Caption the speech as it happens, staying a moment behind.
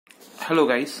Hello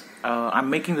guys, I'm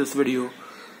making this video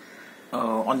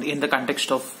in the context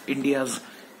of India's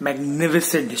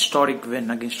magnificent historic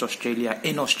win against Australia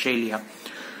in Australia.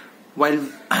 While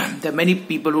there are many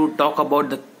people who talk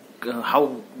about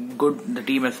how good the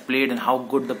team has played and how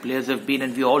good the players have been,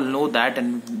 and we all know that,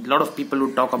 and a lot of people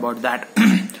who talk about that.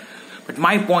 But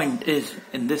my point is,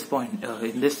 in this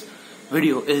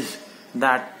video, is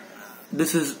that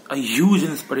this is a huge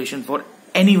inspiration for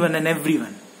anyone and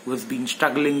everyone who has been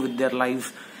struggling with their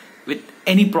lives, with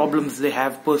any problems they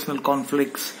have, personal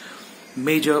conflicts,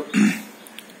 major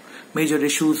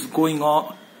issues going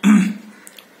on,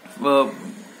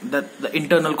 the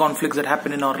internal conflicts that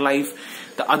happen in our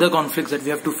life, the other conflicts that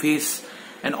we have to face,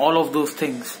 and all of those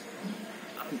things.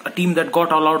 A team that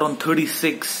got all out on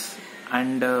 36,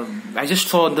 and I just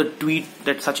saw the tweet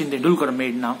that Sachin Tendulkar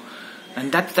made now,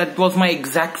 and that was my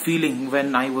exact feeling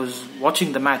when I was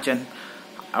watching the match, and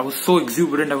I was so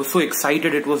exuberant, I was so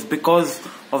excited. It was because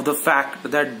of the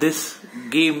fact that this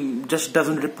game just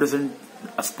doesn't represent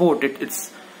a sport. It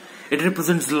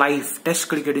represents life. Test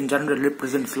cricket in general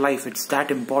represents life. It's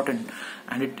that important,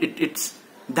 and it's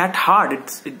that hard.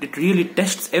 It really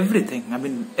tests everything. I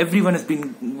mean, everyone has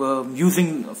been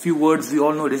using a few words we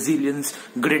all know: resilience,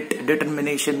 grit,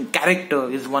 determination, character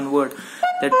is one word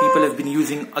that people have been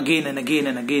using again and again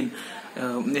and again.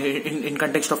 In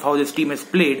context of how this team has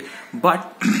played,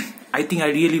 but I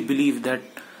really believe that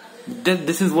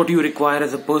this is what you require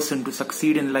as a person to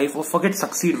succeed in life, or forget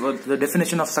succeed, the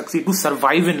definition of succeed, to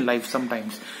survive in life.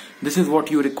 Sometimes this is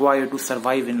what you require to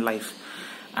survive in life,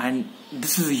 and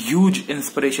this is a huge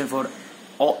inspiration for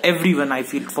everyone. I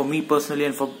feel, for me personally,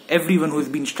 and for everyone who has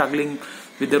been struggling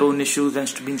with their own issues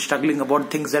and been struggling about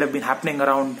things that have been happening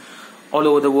around all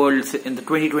over the world. In the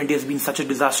 2020 has been such a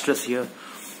disastrous year.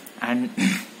 And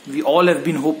we all have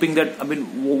been hoping that,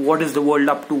 what is the world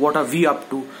up to? What are we up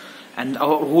to? And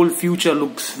our whole future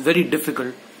looks very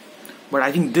difficult. But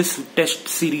I think this test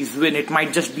series win, it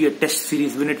might just be a test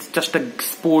series win. It's just a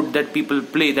sport that people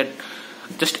play, that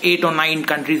just 8 or 9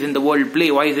 countries in the world play.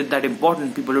 Why is it that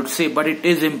important? People would say, but it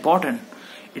is important.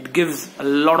 It gives a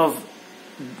lot of,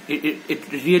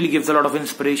 it really gives a lot of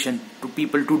inspiration to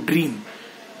people to dream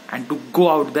and to go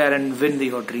out there and win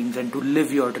your dreams and to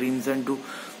live your dreams and to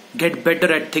get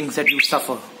better at things that you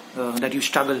suffer, that you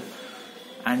struggle.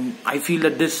 And I feel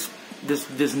that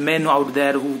this men out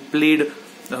there who played,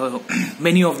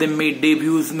 many of them made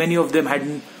debuts, many of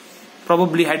them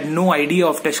probably had no idea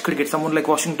of test cricket. Someone like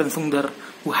Washington Sundar,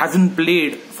 who hasn't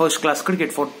played first class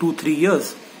cricket for 2-3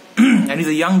 years, and he's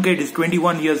a young kid, he's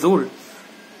 21 years old,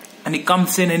 and he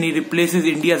comes in and he replaces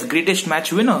India's greatest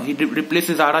match winner. He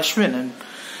replaces R. Ashwin,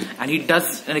 and he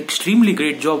does an extremely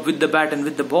great job with the bat and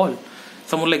with the ball.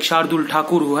 Someone like Shardul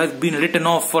Thakur, who has been written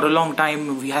off for a long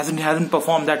time, he hasn't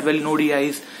performed that well in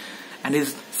ODIs, and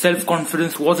his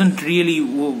self-confidence wouldn't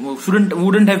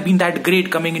have been that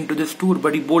great coming into this tour,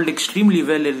 but he bowled extremely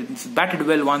well, he batted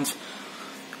well once.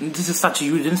 And this is such a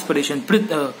huge inspiration.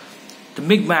 The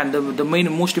big man, the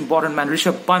most important man,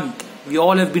 Rishabh Pant, we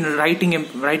all have been writing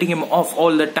him off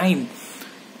all the time,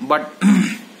 but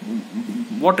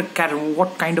what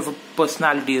kind of a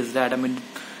personality is that?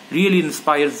 Really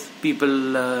inspires people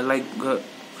like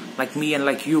me and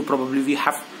like you. Probably we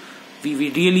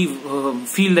really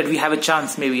feel that we have a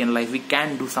chance maybe in life. We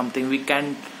can do something. We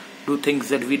can do things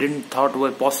that we didn't thought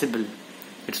were possible.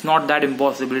 It's not that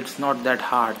impossible. It's not that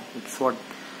hard. It's what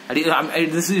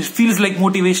it feels like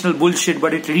motivational bullshit,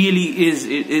 but it really is.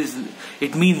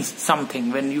 It means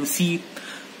something. When you see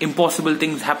impossible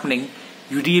things happening,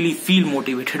 you really feel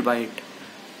motivated by it.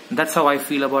 That's how I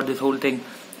feel about this whole thing,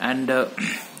 and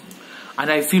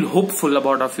I feel hopeful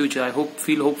about our future. I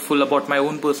feel hopeful about my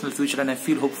own personal future, and I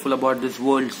feel hopeful about this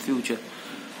world's future.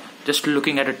 Just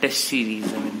looking at a test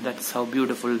series, that's how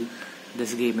beautiful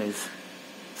this game is.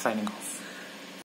 Signing off.